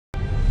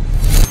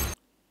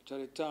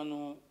Tarehe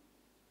 5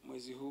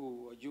 mwezi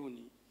huu wa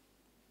Juni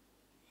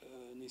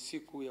ni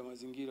siku ya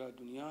mazingira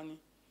duniani,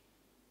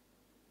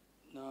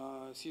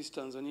 na sisi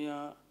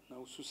Tanzania na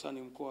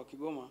hususan mkoa wa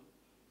Kigoma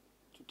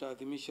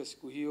tutaadhimisha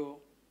siku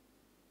hiyo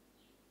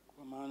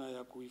kwa maana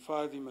ya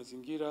kuhifadhi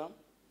mazingira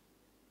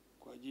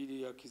kwa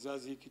ajili ya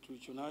kizazi hiki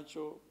tulicho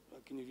nacho,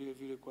 lakini vile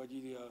vile kwa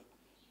ajili ya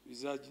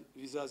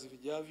vizazi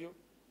vijavyo.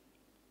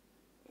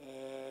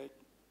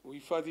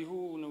 Uhifadhi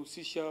huu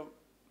unahusisha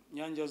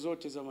nyanja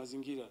zote za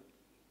mazingira,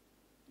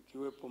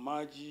 ikiwepo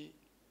maji,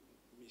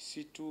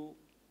 misitu,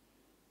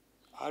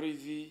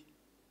 ardhi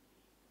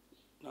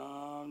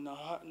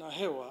na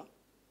hewa.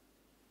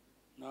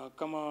 Na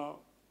kama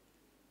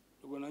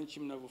ndugu wananchi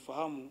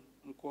mnavyofahamu,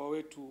 mkoa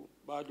wetu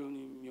bado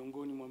ni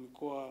miongoni mwa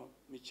mikoa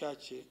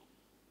michache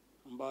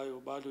ambayo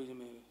bado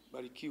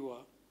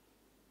imebarikiwa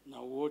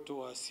na uoto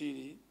wa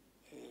asili,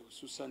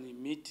 hususan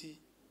miti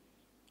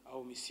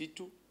au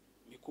misitu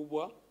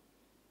mikubwa.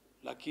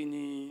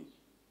 Lakini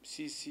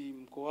sisi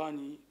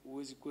mkoani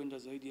huwezi kwenda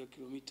zaidi ya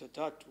kilomita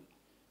 3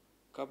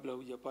 kabla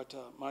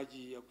hujapata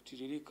maji ya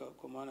kutiririka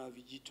kwa maana ya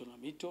vijito na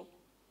mito.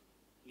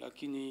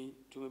 Lakini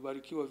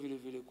tumebarikiwa vile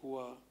vile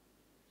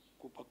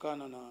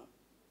kupakana na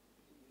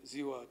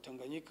ziwa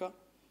Tanganyika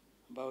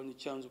ambao ni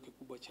chanzo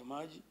kikubwa cha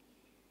maji.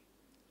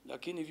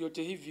 Lakini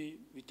vyote hivi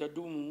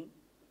vitadumu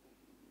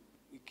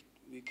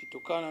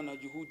vikitokana na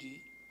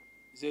juhudi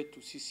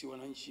zetu sisi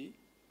wananchi,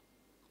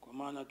 kwa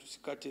maana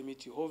tusikate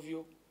miti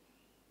hovyo,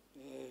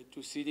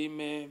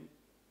 tusilime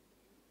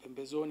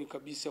pembezoni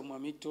kabisa mwa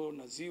mito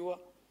na ziwa.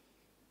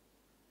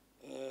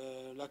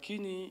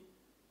 Lakini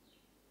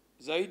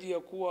zaidi ya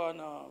kuwa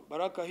na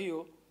baraka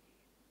hiyo,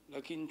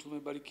 lakini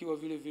tumebarikiwa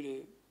vile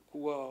vile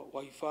kuwa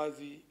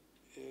wahifadhi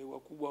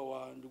wakubwa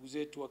wa ndugu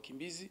zetu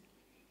wakimbizi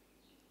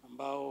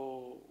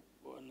ambao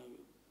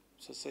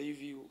sasa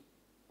hivi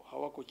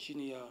hawako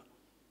chini ya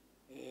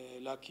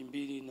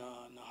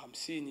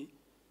 250,000.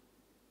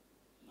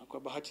 Na kwa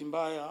bahati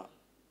mbaya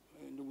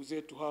ndugu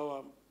zetu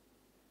hawa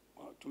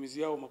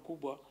matumizi yao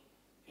makubwa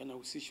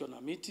yanahusishwa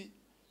na miti,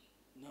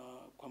 na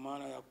kwa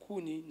maana ya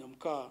kuni na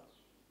mkaa.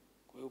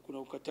 Kwa hiyo kuna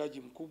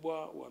ukataji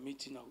mkubwa wa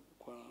miti na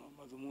kwa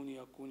madhumuni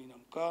ya kuni na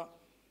mkaa.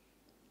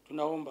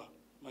 Tunaomba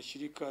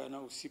mashirika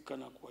yanayohusika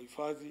na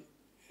kuwahifadhi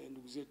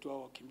ndugu zetu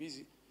hao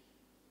wakimbizi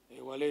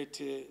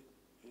walete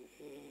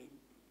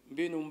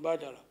mbinu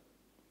mbadala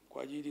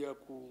kwa ajili ya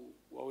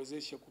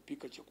kuwawezesha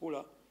kupika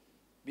chakula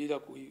bila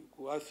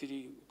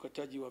kuathiri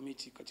ukataji wa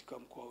miti katika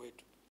mkoa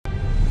wetu.